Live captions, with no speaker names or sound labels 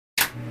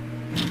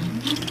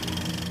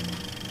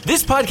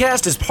This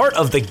podcast is part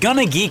of the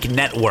Gonna Geek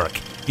Network.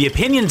 The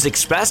opinions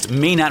expressed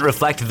may not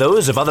reflect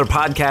those of other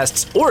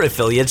podcasts or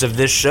affiliates of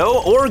this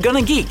show or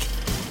Gonna Geek.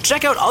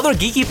 Check out other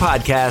geeky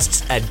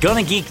podcasts at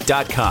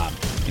GonnaGeek.com.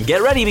 And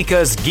get ready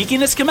because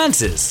geekiness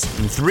commences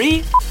in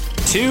 3,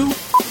 2,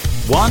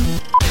 1...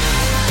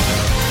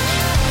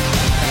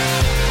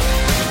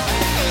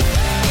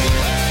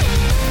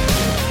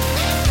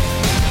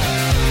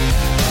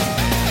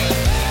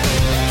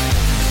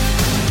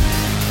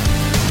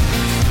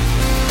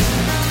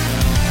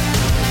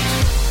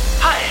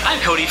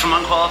 Cody from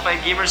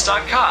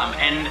UnqualifiedGamers.com,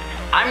 and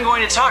I'm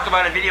going to talk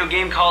about a video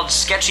game called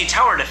Sketchy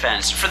Tower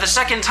Defense for the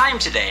second time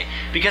today,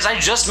 because I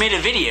just made a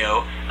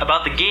video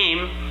about the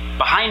game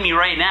behind me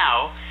right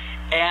now,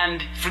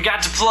 and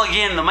forgot to plug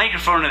in the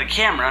microphone to the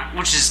camera,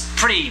 which is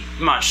pretty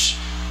much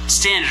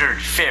standard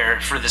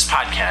fare for this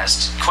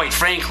podcast, quite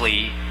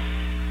frankly.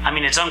 I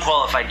mean, it's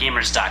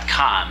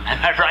UnqualifiedGamers.com, am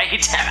I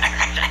right?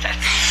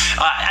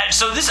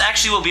 So this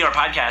actually will be our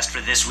podcast for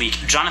this week.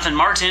 Jonathan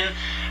Martin,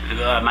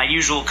 my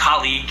usual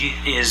colleague,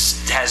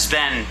 has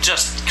been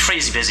just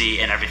crazy busy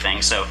and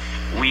everything, so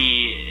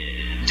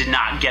we did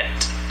not get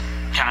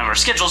kind of our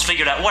schedules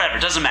figured out. Whatever,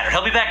 doesn't matter.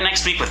 He'll be back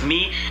next week with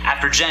me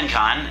after Gen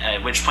Con,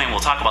 at which point we'll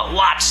talk about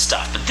lots of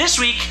stuff. But this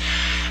week,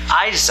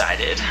 I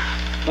decided,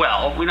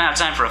 well, we don't have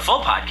time for a full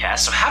podcast,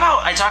 so how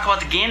about I talk about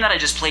the game that I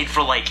just played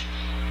for like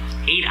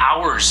 8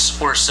 hours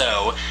or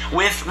so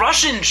with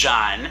Russian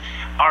John,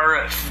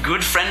 our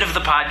good friend of the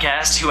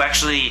podcast, who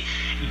actually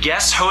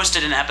guest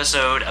hosted an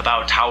episode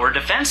about tower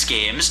defense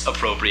games,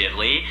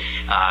 appropriately,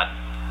 a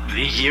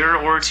year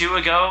or two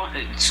ago.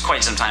 It's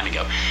quite some time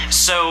ago.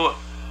 So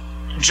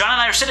John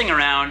and I are sitting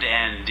around,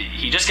 and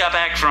he just got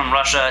back from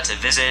Russia to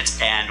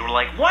visit, and we're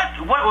like,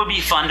 what would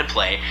be fun to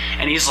play?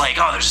 And he's like,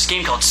 oh, there's this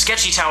game called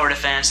Sketchy Tower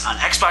Defense on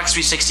Xbox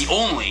 360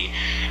 only,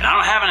 and I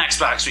don't have an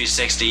Xbox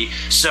 360,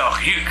 so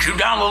you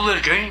download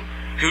the game?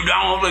 You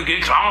download the game?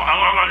 Because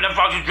I'm on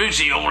Xbox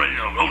 360 over in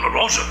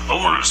Russia,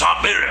 over in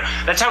Siberia.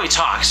 That's how he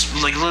talks,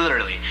 like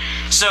literally.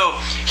 So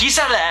he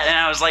said that, and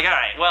I was like, all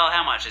right, well,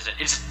 how much is it?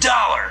 It's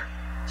 $1.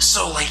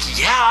 So like,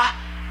 yeah.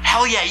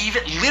 Hell yeah,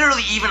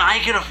 even I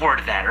could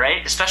afford that,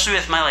 right? Especially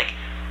with my, like,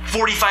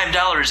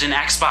 $45 in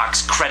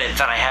Xbox credit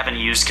that I haven't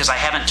used because I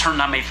haven't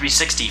turned on my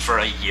 360 for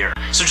a year.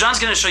 So John's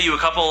going to show you a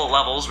couple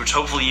levels, which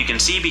hopefully you can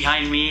see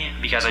behind me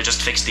because I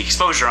just fixed the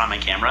exposure on my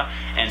camera.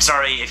 And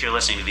sorry if you're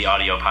listening to the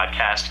audio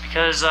podcast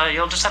because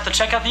you'll just have to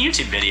check out the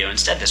YouTube video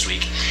instead this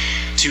week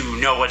to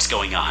know what's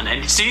going on.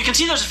 And so you can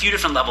see there's a few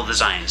different level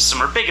designs.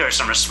 Some are bigger,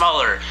 some are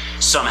smaller,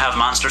 some have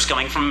monsters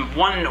coming from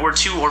 1 or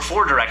 2 or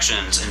 4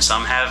 directions, and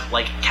some have,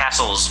 like,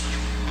 castles,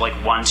 like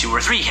 1, 2,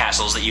 or 3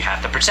 castles that you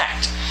have to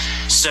protect.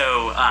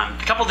 So, a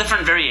couple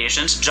different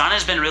variations. John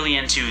has been really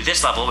into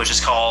this level, which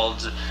is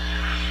called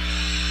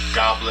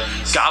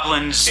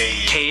Goblin's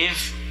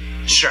Cave.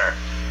 Sure.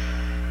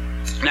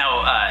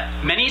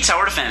 Now, many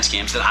tower defense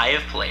games that I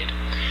have played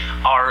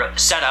are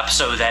set up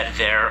so that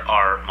there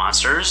are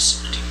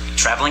monsters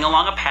traveling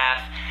along a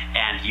path,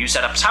 and you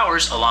set up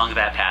towers along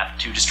that path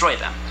to destroy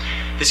them.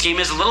 This game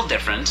is a little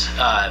different,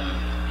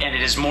 and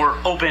it is more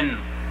open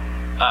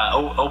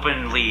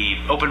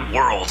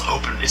world.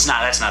 That's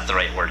not the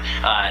right word.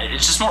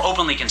 It's just more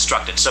openly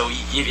constructed. So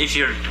if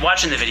you're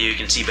watching the video, you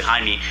can see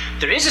behind me,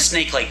 there is a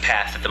snake-like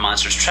path that the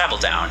monsters travel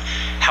down.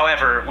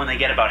 However, when they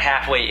get about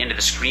halfway into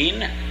the screen,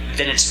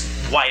 then it's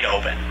wide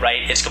open,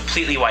 right? It's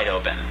completely wide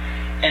open.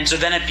 And so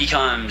then it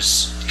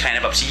becomes kind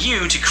of up to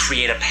you to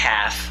create a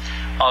path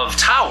of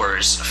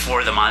towers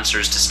for the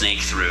monsters to snake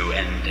through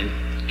and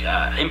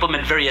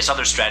implement various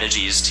other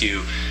strategies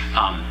to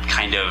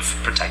kind of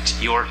protect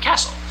your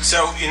castle.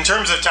 So, in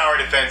terms of tower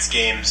defense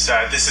games,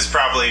 this is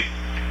probably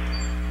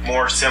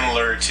more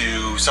similar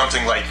to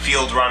something like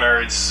Field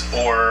Runners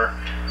or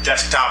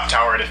Desktop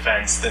Tower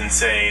Defense than,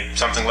 say,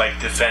 something like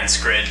Defense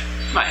Grid.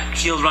 Right.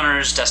 Field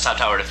Runners, Desktop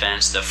Tower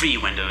Defense, the free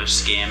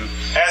Windows game.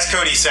 As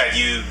Cody said,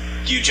 you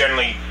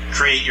generally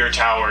create your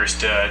towers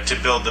to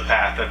build the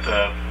path that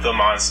the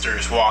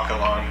monsters walk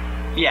along.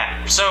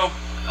 Yeah, so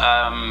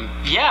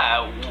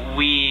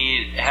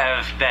we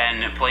have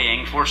been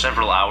playing for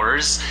several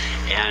hours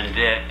and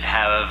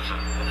have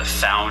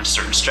found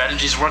certain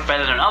strategies work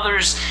better than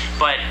others,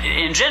 but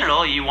in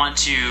general, you want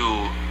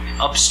to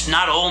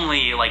not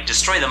only like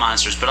destroy the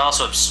monsters, but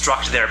also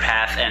obstruct their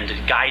path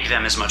and guide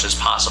them as much as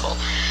possible.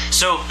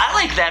 So I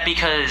like that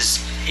because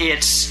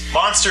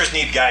monsters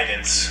need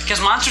guidance.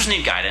 Because monsters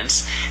need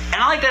guidance, and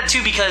I like that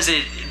too because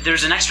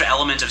there's an extra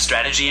element of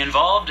strategy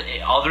involved,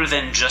 other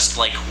than just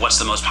like what's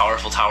the most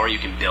powerful tower you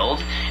can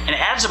build, and it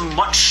adds a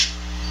much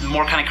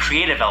more kind of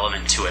creative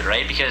element to it,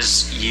 right?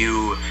 Because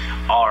you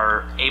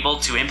are able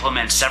to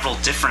implement several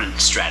different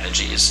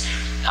strategies.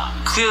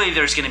 Clearly,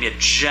 there's going to be a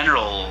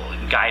general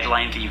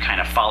guideline that you kind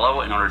of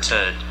follow in order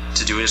to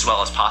do it as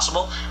well as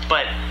possible,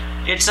 but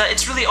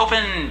it's really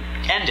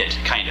open-ended,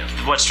 kind of,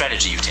 what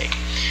strategy you take.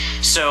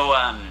 So,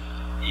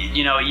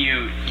 you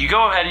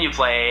go ahead and you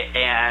play,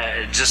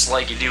 and just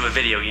like you do with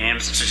video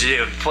games, that's what you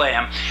do, you play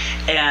them,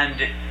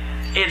 and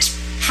it's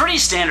pretty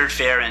standard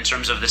fare in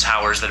terms of the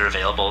towers that are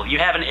available. You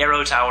have an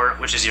arrow tower,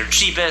 which is your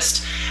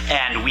cheapest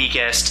and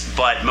weakest,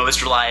 but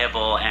most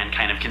reliable and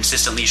kind of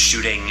consistently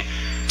shooting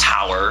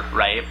tower,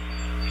 right?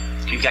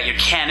 You've got your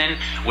cannon,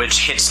 which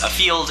hits a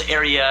field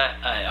area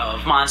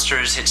of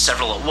monsters, hits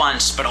several at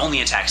once, but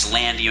only attacks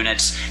land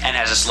units and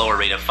has a slower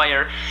rate of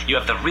fire. You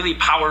have the really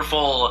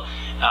powerful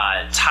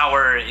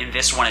tower. In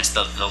this one, it's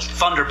the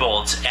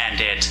Thunderbolt,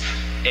 and it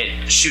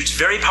shoots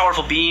very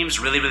powerful beams,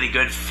 really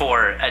good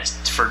for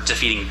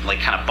defeating like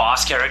kind of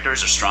boss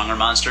characters or stronger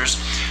monsters.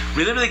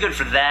 Really good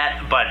for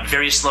that, but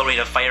very slow rate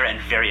of fire and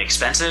very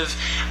expensive,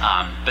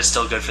 but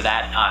still good for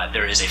that.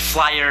 There is a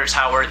flyer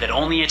tower that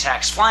only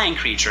attacks flying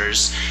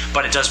creatures,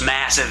 but it does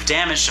massive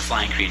damage to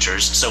flying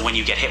creatures, so when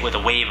you get hit with a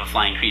wave of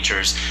flying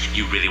creatures,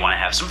 you really want to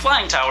have some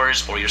flying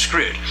towers or you're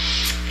screwed.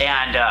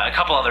 And a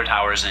couple other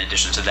towers in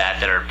addition to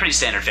that are pretty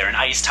standard fare. An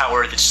ice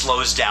tower that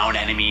slows down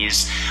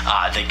enemies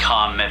that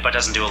come but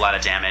doesn't do a lot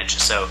of damage.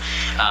 So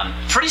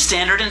pretty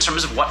standard in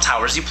terms of what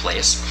towers you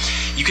place.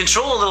 You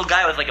control a little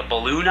guy with like a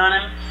balloon on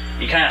him.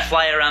 You kind of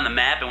fly around the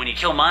map, and when you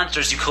kill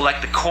monsters, you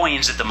collect the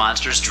coins that the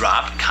monsters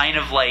drop, kind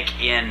of like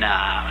in,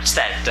 what's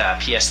that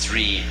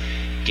PS3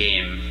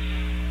 game?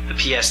 The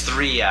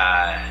PS3,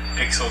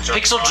 Pixel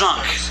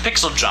Junk.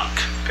 Pixel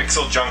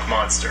Junk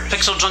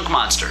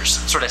Monsters.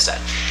 That's what I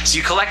said. So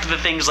you collect the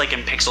things like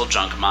in Pixel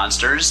Junk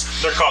Monsters.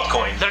 They're called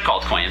coins.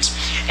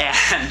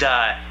 And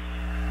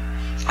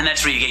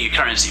that's where you get your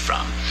currency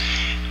from.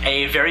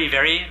 A very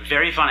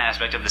fun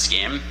aspect of this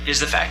game is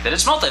the fact that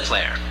it's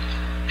multiplayer.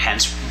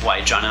 Hence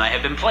why John and I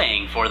have been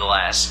playing for the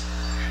last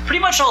pretty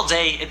much all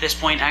day at this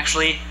point,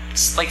 actually.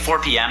 It's like 4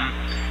 p.m.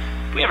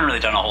 We haven't really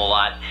done a whole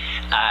lot.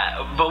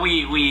 But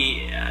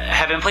we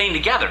have been playing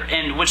together.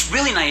 And what's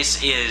really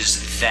nice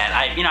is that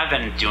I've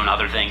been doing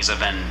other things.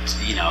 I've been,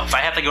 if I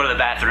have to go to the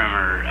bathroom,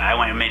 or I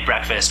went and made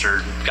breakfast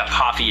or got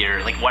coffee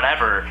or like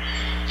whatever,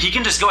 he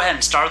can just go ahead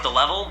and start the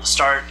level,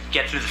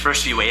 get through the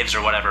first few waves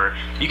or whatever.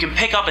 You can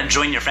pick up and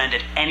join your friend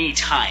at any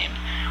time,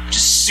 which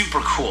is super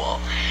cool.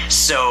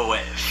 So,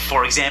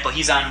 for example,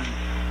 he's on,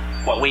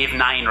 wave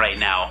 9 right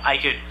now. I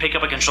could pick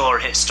up a controller,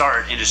 hit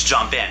start, and just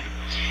jump in.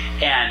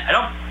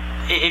 And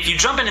if you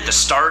jump in at the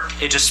start,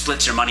 it just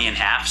splits your money in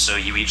half, so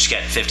you each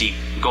get 50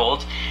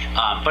 gold.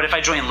 But if I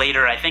join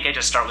later, I think I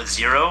just start with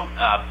 0,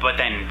 but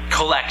then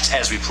collect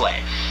as we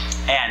play.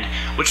 And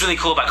what's really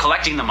cool about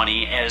collecting the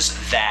money is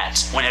that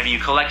whenever you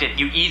collect it,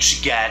 you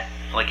each get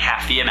like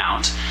half the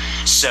amount.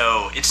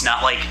 So it's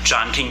not like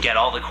John can get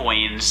all the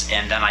coins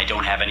and then I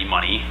don't have any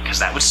money, because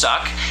that would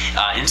suck.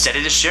 Instead,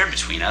 it is shared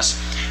between us.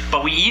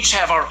 But we each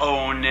have our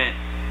own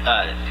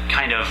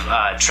kind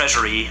of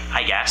treasury,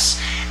 I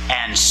guess.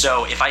 And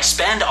so if I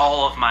spend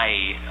all of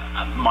my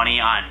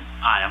money on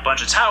a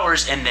bunch of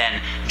towers, and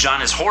then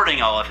John is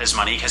hoarding all of his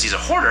money because he's a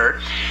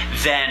hoarder,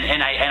 then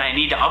and I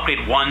need to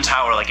upgrade one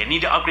tower, like I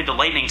need to upgrade the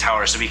lightning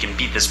tower so we can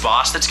beat this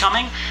boss that's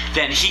coming,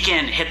 then he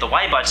can hit the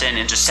Y button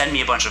and just send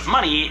me a bunch of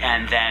money,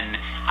 and then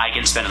I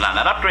can spend it on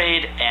that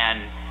upgrade,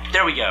 and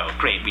there we go.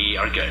 Great, we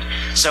are good.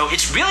 So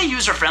it's really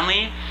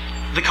user-friendly.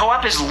 The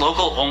co-op is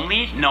local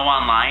only, no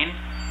online.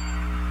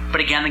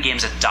 But again, the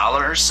game's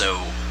 $1, so,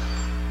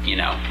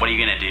 what are you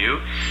gonna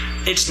do?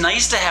 It's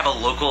nice to have a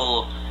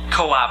local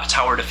co-op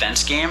tower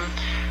defense game.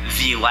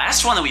 The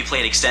last one that we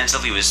played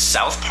extensively was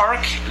South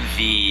Park.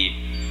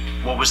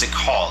 What was it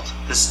called?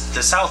 The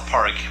South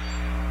Park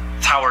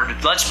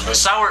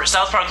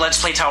South Park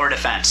Let's Play Tower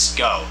Defense.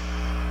 Go,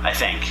 I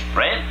think,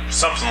 right?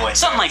 Something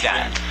like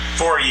that.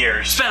 4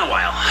 years. It's been a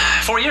while.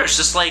 4 years,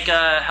 just like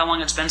how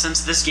long it's been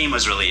since this game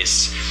was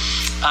released.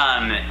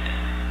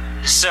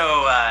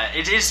 So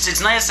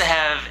it's nice to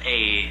have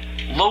a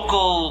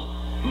local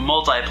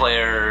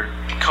multiplayer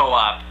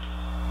co-op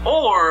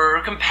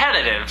or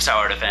competitive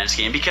tower defense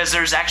game, because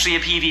there's actually a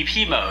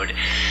PvP mode.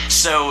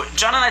 So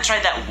John and I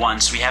tried that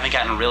once. We haven't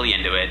gotten really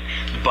into it,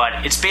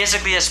 but it's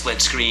basically a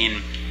split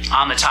screen.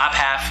 On the top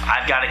half,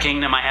 I've got a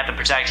kingdom I have to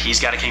protect. He's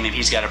got a kingdom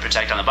he's got to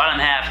protect on the bottom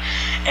half.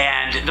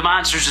 And the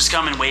monsters just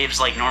come in waves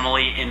like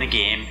normally in the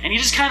game. And you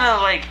just kind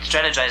of like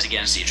strategize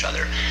against each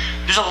other.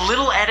 There's a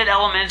little added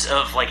element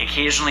of like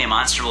occasionally a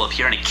monster will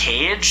appear in a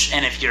cage.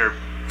 And if your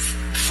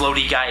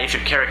floaty guy, if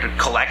your character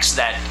collects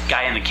that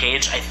guy in the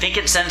cage, I think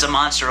it sends a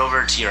monster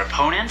over to your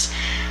opponent.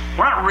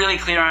 We're not really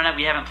clear on it.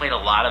 We haven't played a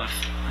lot of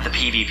the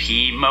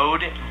PvP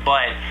mode.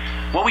 But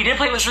what we did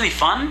play was really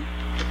fun.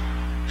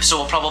 So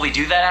we'll probably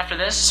do that after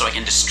this, so I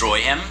can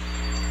destroy him.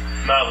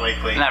 Not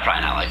likely.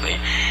 Probably not likely.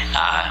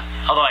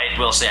 Although I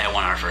will say I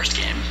won our first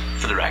game,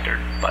 for the record,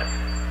 but...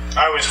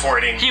 I was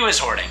hoarding. He was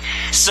hoarding.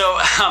 So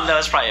that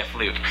was probably a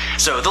fluke.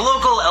 So the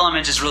local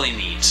element is really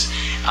neat.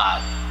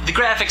 The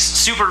graphics,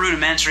 super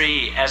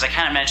rudimentary, as I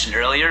kind of mentioned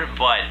earlier,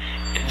 but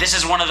this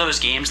is one of those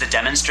games that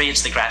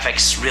demonstrates the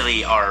graphics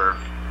really are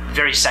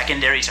very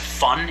secondary to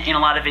fun in a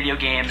lot of video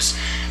games.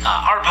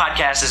 Our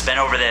podcast has been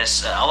over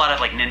this. A lot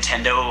of like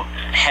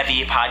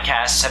Nintendo-heavy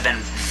podcasts have been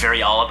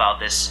very all about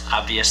this,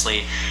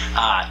 obviously.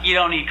 You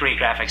don't need great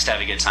graphics to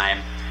have a good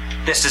time.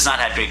 This does not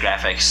have great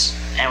graphics,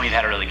 and we've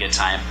had a really good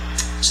time,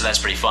 so that's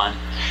pretty fun.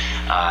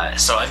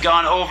 So I've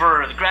gone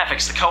over the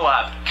graphics, the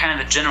co-op, kind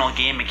of the general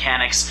game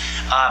mechanics,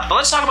 but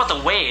let's talk about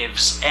the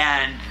waves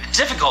and the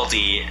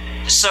difficulty.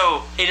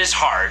 So it is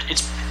hard.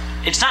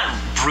 It's not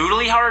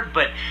brutally hard,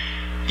 but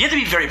you have to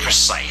be very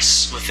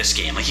precise with this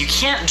game. Like, you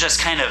can't just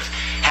kind of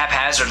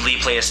haphazardly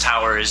place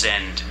towers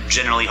and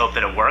generally hope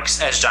that it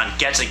works, as John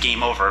gets a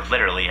game over,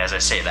 literally, as I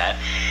say that.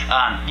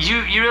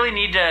 You really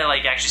need to,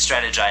 like, actually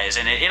strategize,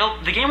 and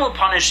the game will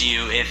punish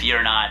you if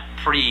you're not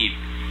pretty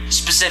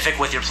specific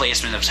with your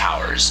placement of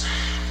towers.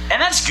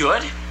 And that's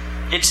good.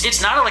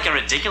 It's not like a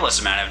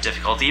ridiculous amount of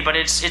difficulty, but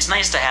it's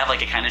nice to have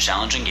like a kind of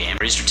challenging game,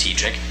 very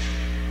strategic.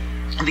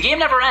 And the game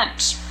never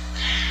ends.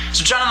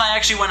 So John and I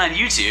actually went on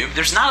YouTube.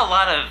 There's not a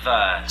lot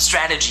of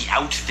strategy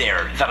out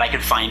there that I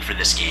could find for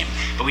this game,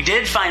 but we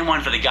did find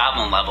one for the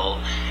Goblin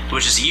level,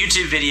 which is a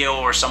YouTube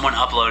video where someone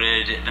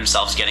uploaded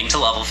themselves getting to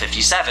level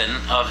 57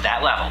 of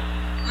that level.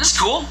 That's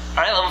cool. All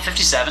right, level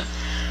 57.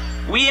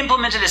 We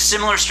implemented a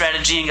similar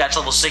strategy and got to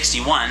level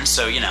 61,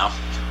 so, you know,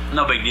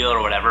 no big deal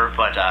or whatever,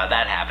 but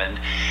that happened.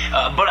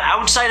 But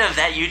outside of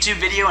that YouTube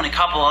video and a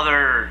couple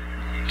other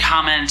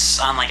comments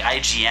on like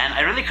IGN,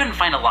 I really couldn't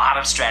find a lot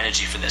of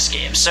strategy for this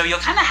game, so you'll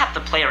kind of have to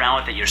play around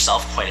with it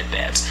yourself quite a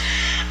bit.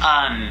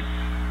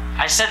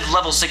 I said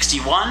level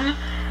 61.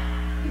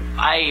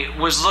 I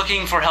was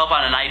looking for help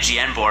on an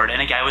IGN board,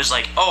 and a guy was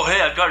like, oh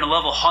hey, I've gotten a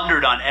level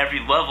 100 on every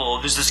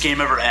level, does this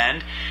game ever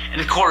end? And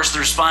of course the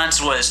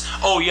response was,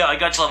 oh yeah, I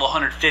got to level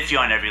 150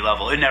 on every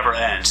level, it never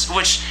ends.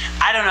 Which,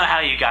 I don't know how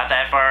you got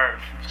that far,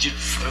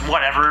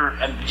 whatever,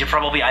 you're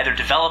probably either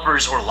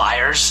developers or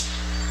liars.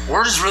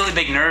 We're just really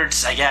big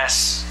nerds, I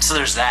guess. So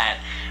there's that.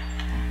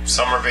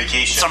 Summer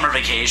vacation. Summer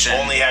vacation.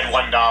 Only had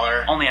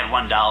 $1. Only had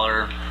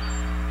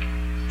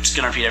 $1. Just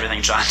gonna repeat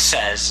everything John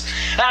says.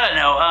 I don't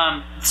know.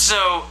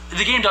 So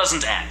the game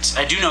doesn't end.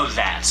 I do know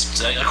that,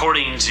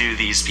 according to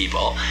these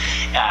people.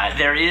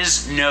 There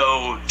is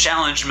no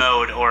challenge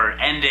mode or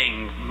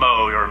ending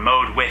mode or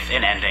mode with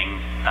an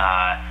ending.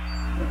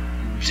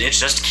 It's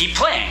just keep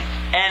playing.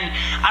 And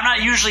I'm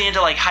not usually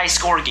into like high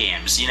score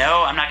games, you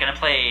know? I'm not gonna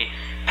play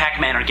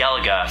Pac-Man or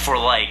Galaga for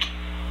like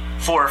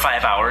 4 or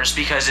 5 hours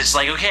because it's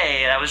like,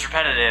 okay, that was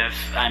repetitive.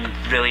 I'm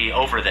really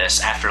over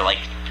this after like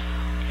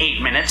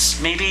 8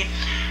 minutes, maybe.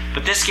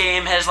 But this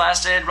game has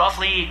lasted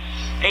roughly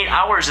 8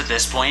 hours at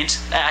this point.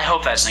 I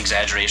hope that's an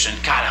exaggeration.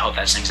 God, I hope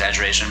that's an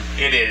exaggeration.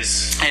 It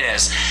is. It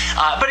is.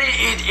 But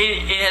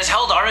it has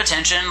held our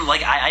attention.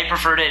 Like, I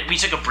preferred it. We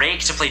took a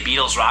break to play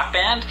Beatles Rock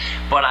Band,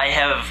 but I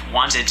have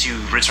wanted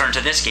to return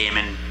to this game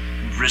and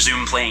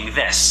resume playing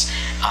this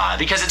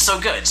because it's so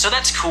good. So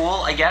that's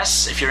cool, I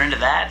guess, if you're into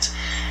that.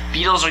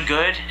 Beatles are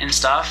good and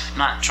stuff. I'm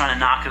not trying to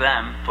knock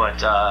them,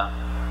 but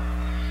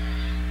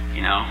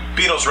you know,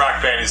 Beatles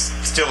Rock Band is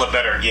still a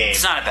better game.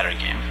 It's not a better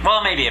game.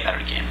 Well, maybe a better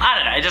game. I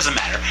don't know. It doesn't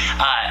matter.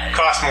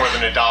 Costs more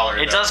than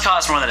 $1. It does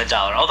cost more than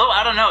 $1. Although,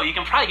 I don't know. You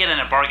can probably get in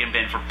a bargain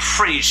bin for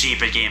pretty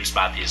cheap at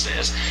GameSpot these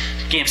days.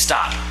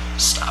 GameStop.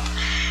 Stop.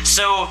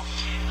 So,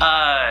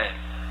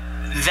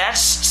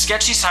 that's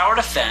Sketchy Tower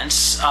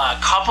Defense. A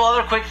couple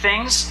other quick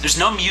things. There's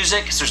no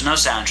music, so there's no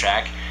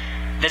soundtrack.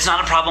 That's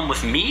not a problem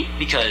with me,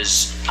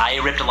 because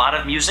I ripped a lot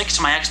of music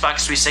to my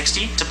Xbox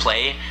 360 to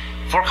play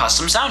for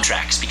custom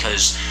soundtracks,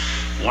 because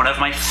one of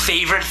my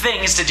favorite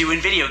things to do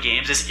in video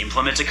games is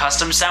implement a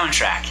custom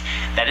soundtrack.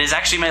 That is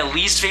actually my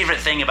least favorite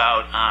thing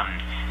about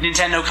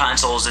Nintendo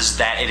consoles, is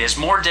that it is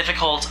more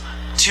difficult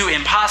to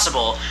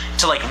impossible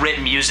to like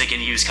rip music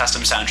and use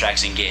custom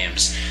soundtracks in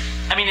games.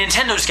 I mean,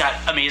 Nintendo's got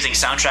amazing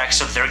soundtracks,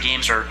 so their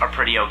games are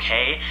pretty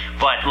okay,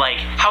 but like,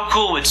 how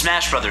cool would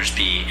Smash Brothers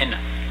be? And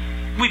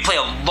we play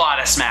a lot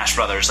of Smash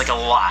Brothers, like a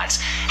lot.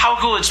 How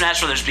cool would Smash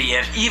Brothers be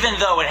if, even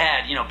though it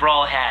had, you know,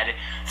 Brawl had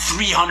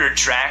 300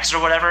 tracks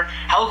or whatever,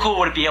 how cool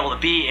would it be able to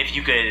be if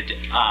you could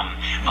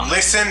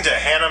listen to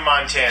Hannah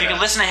Montana? If you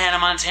could listen to Hannah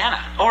Montana.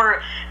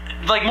 Or,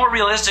 like, more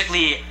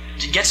realistically,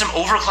 get some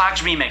overclocked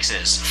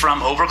remixes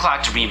from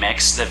Overclocked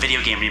Remix, the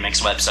video game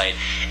remix website,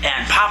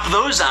 and pop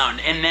those on,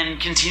 and then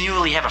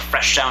continually have a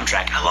fresh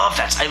soundtrack. I love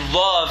that.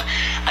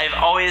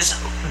 I've always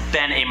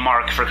been a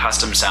mark for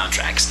custom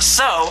soundtracks.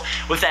 So,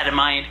 with that in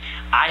mind,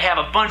 I have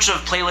a bunch of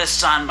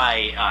playlists on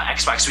my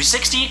Xbox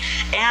 360,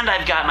 and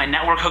I've got my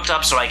network hooked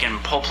up so I can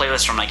pull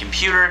playlists from my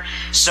computer,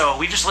 so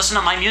we just listen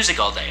to my music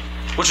all day,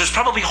 which was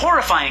probably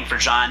horrifying for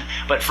John,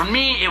 but for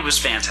me, it was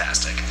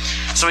fantastic.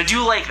 So I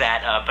do like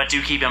that, but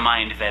do keep in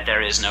mind that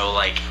there is no,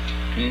 like,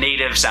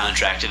 native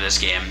soundtrack to this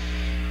game.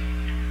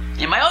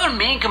 And my other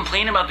main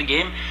complaint about the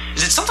game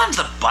is that sometimes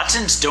the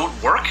buttons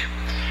don't work,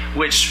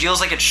 which feels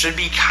like it should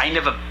be kind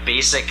of a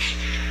basic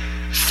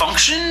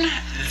function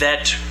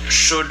that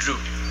should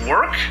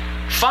work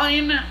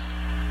fine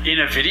in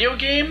a video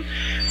game.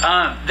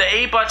 The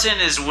A button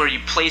is where you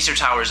place your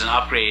towers and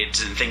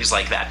upgrades and things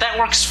like that. That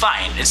works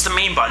fine. It's the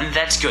main button.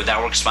 That's good.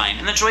 That works fine.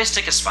 And the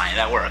joystick is fine.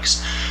 That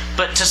works.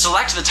 But to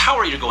select the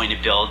tower you're going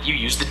to build, you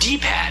use the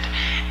D-pad.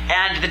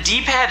 And the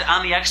D-pad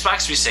on the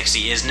Xbox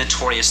 360 is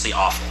notoriously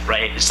awful,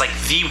 right? It's like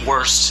the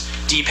worst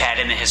D-pad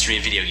in the history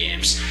of video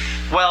games.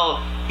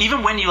 Well,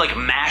 even when you like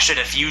mash it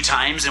a few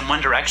times in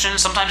one direction,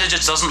 sometimes it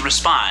just doesn't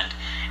respond.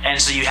 and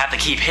so you have to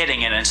keep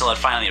hitting it until it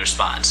finally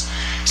responds.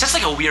 So that's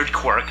like a weird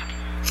quirk.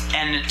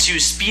 And to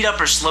speed up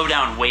or slow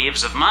down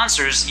waves of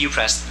monsters, you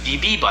press the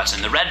B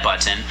button, the red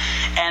button,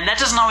 and that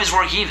doesn't always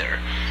work either.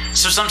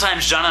 So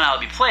sometimes John and I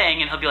will be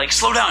playing, and he'll be like,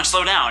 slow down,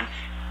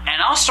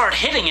 and I'll start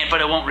hitting it,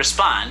 but it won't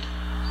respond.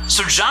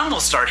 So John will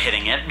start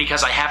hitting it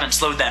because I haven't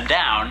slowed them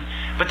down,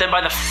 but then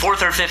by the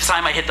 4th or 5th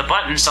time I hit the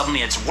button,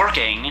 suddenly it's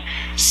working,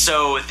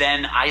 so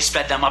then I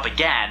sped them up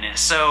again.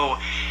 So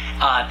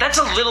that's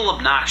a little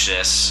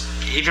obnoxious.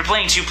 If you're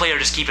playing 2-player,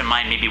 just keep in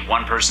mind maybe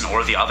one person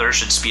or the other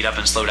should speed up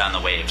and slow down the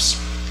waves.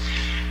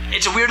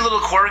 It's a weird little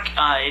quirk.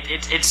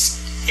 It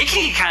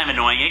can get kind of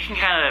annoying. It can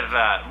kind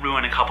of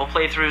ruin a couple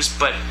playthroughs,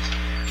 but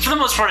for the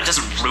most part, it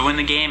doesn't ruin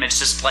the game. It's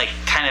just like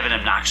kind of an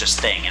obnoxious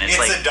thing, and it's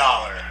like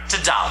 $1. It's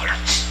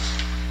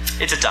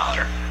 $1. It's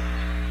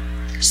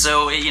 $1.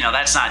 So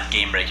that's not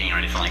game breaking or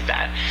anything like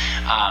that.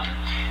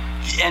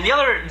 And the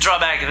other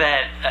drawback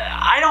that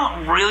I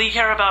don't really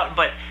care about,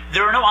 but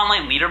there are no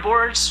online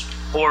leaderboards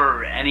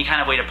or any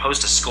kind of way to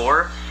post a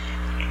score,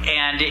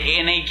 and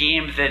in a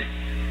game that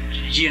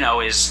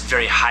is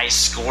very high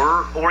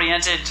score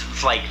oriented,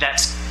 like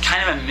that's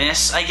kind of a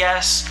miss, I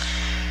guess.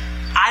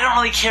 I don't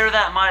really care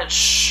that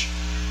much.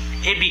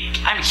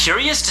 I'm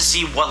curious to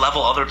see what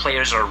level other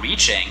players are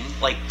reaching.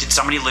 Like, did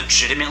somebody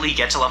legitimately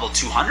get to level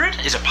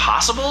 200? Is it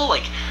possible?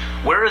 Like,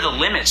 where are the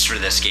limits for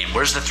this game?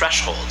 Where's the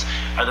threshold?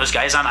 Are those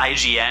guys on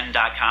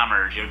IGN.com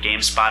or your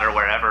GameSpot or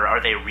wherever,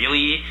 are they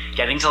really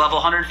getting to level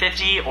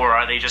 150, or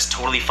are they just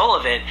totally full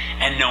of it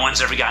and no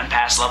one's ever gotten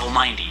past level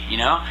 90,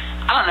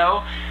 I don't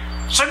know.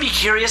 So I'd be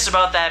curious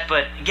about that,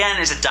 but again,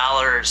 it's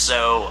 $1,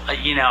 so,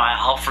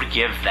 I'll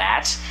forgive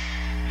that.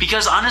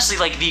 Because honestly,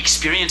 like, the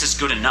experience is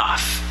good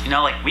enough.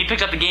 Like, we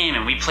picked up the game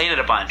and we played it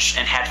a bunch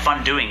and had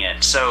fun doing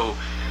it. So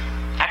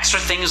extra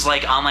things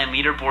like online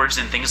leaderboards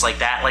and things like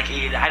that, like,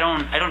 I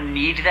don't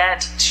need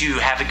that to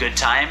have a good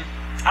time.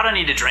 I don't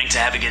need to drink to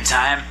have a good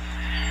time.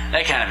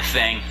 That kind of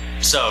thing.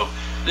 So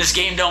this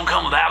game don't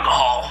come with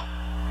alcohol.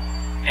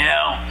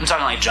 I'm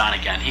talking like John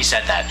again. He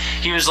said that.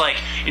 He was like,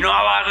 I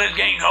like this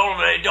game cold,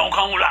 but it don't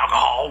come with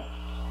alcohol.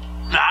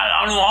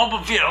 I don't want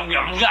to feel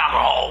with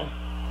alcohol.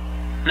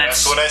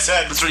 That's what I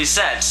said. That's what he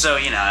said. So,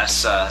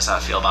 that's how I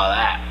feel about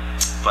that.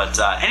 But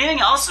anything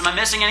else? Am I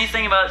missing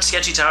anything about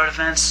Sketchy Tower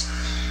Defense?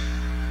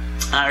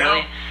 Not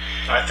really.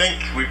 No, I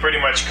think we pretty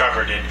much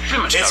covered it.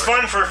 It's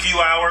fun for a few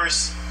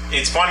hours.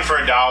 It's fun for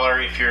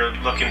 $1 if you're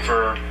looking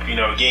for,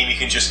 a game you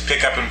can just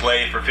pick up and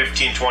play for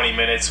 15-20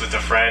 minutes with a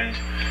friend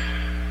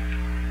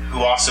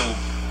who also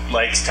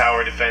likes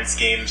tower defense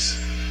games.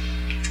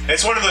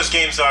 It's one of those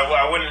games that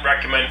I wouldn't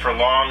recommend for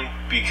long,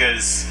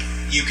 because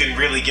you can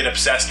really get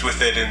obsessed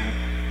with it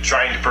and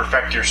trying to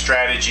perfect your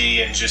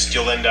strategy, and just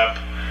you'll end up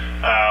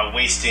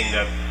wasting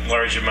a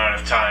large amount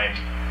of time.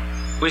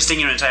 Wasting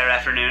your entire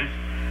afternoon,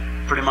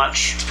 pretty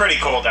much. It's pretty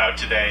cold out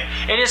today.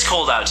 It is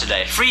cold out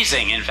today.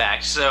 Freezing, in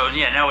fact. So,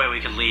 yeah, no way we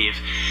could leave.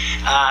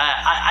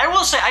 I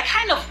will say, I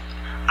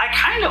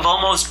kind of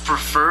almost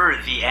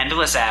prefer the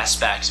endless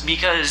aspect,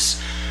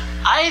 because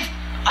I've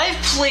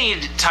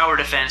played tower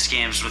defense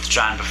games with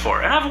John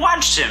before, and I've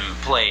watched him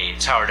play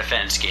tower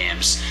defense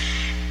games.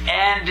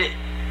 And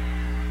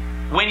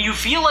when you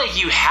feel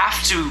like you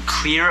have to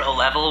clear a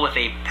level with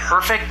a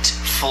perfect,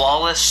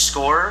 flawless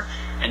score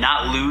and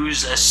not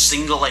lose a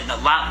single,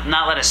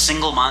 not let a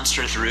single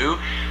monster through,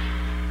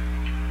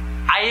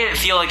 I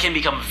feel it can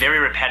become very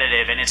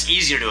repetitive, and it's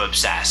easier to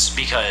obsess,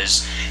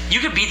 because you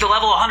could beat the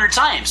level 100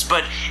 times,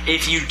 but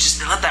if you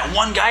just let that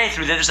one guy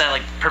through, there's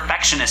that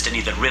perfectionist in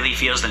you that really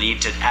feels the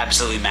need to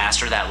absolutely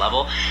master that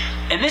level.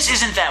 And this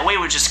isn't that way,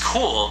 which is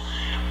cool.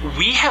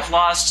 We have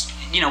lost,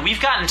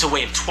 we've gotten to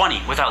wave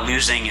 20 without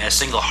losing a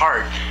single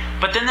heart,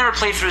 but then there are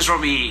playthroughs where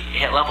we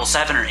hit level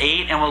 7 or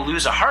 8 and we'll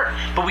lose a heart,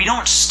 but we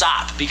don't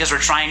stop because we're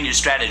trying new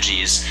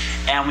strategies,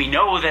 and we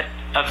know that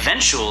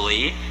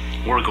eventually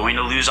we're going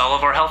to lose all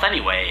of our health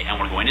anyway, and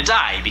we're going to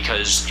die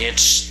because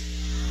it's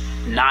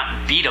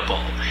not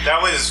beatable.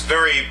 That was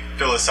very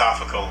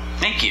philosophical.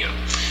 Thank you.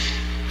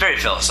 Very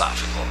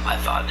philosophical, I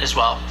thought, as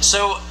well.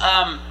 So,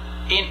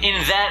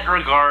 in that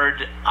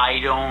regard, I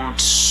don't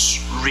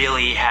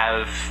really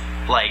have,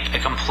 a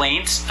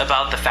complaint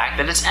about the fact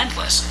that it's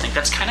endless. I think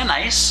that's kind of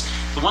nice.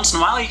 But once in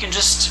a while, you can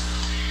just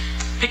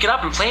pick it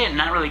up and play it and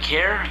not really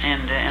care,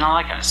 and all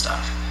that kind of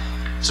stuff.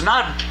 So I'm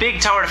not a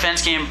big tower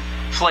defense game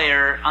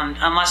player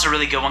unless a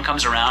really good one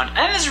comes around,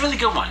 and it's a really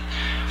good one.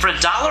 For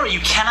 $1, you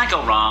cannot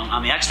go wrong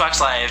on the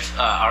Xbox Live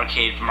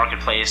Arcade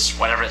Marketplace,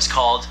 whatever it's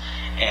called.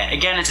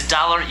 Again, it's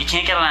 $1. You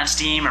can't get it on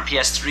Steam or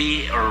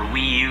PS3 or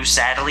Wii U,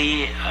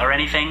 sadly, or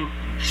anything,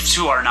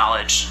 to our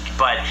knowledge.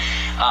 But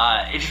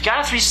if you've got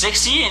a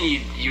 360 and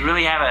you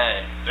really have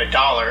a $1,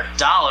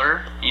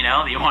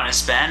 that you want to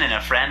spend, and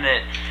a friend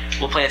that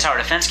will play a tower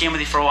defense game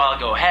with you for a while,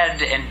 go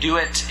ahead and do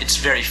it. It's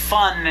very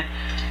fun.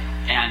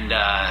 And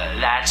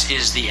that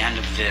is the end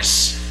of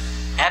this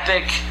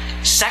epic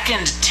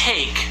second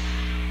take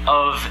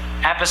of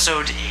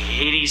episode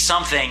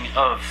 80-something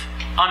of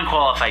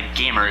Unqualified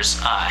Gamers.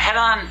 Head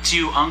on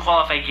to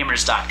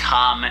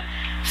unqualifiedgamers.com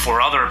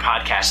for other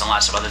podcasts and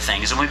lots of other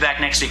things. And we'll be back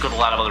next week with a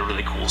lot of other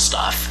really cool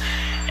stuff.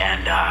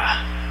 And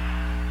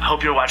I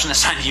hope you're watching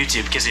this on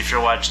YouTube, because if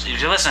you're listening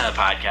to the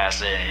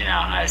podcast,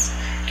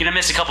 you're gonna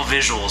miss a couple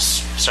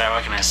visuals. Sorry,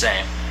 what can I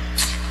say?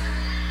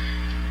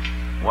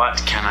 What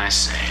can I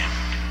say?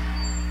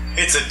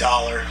 It's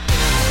 $1.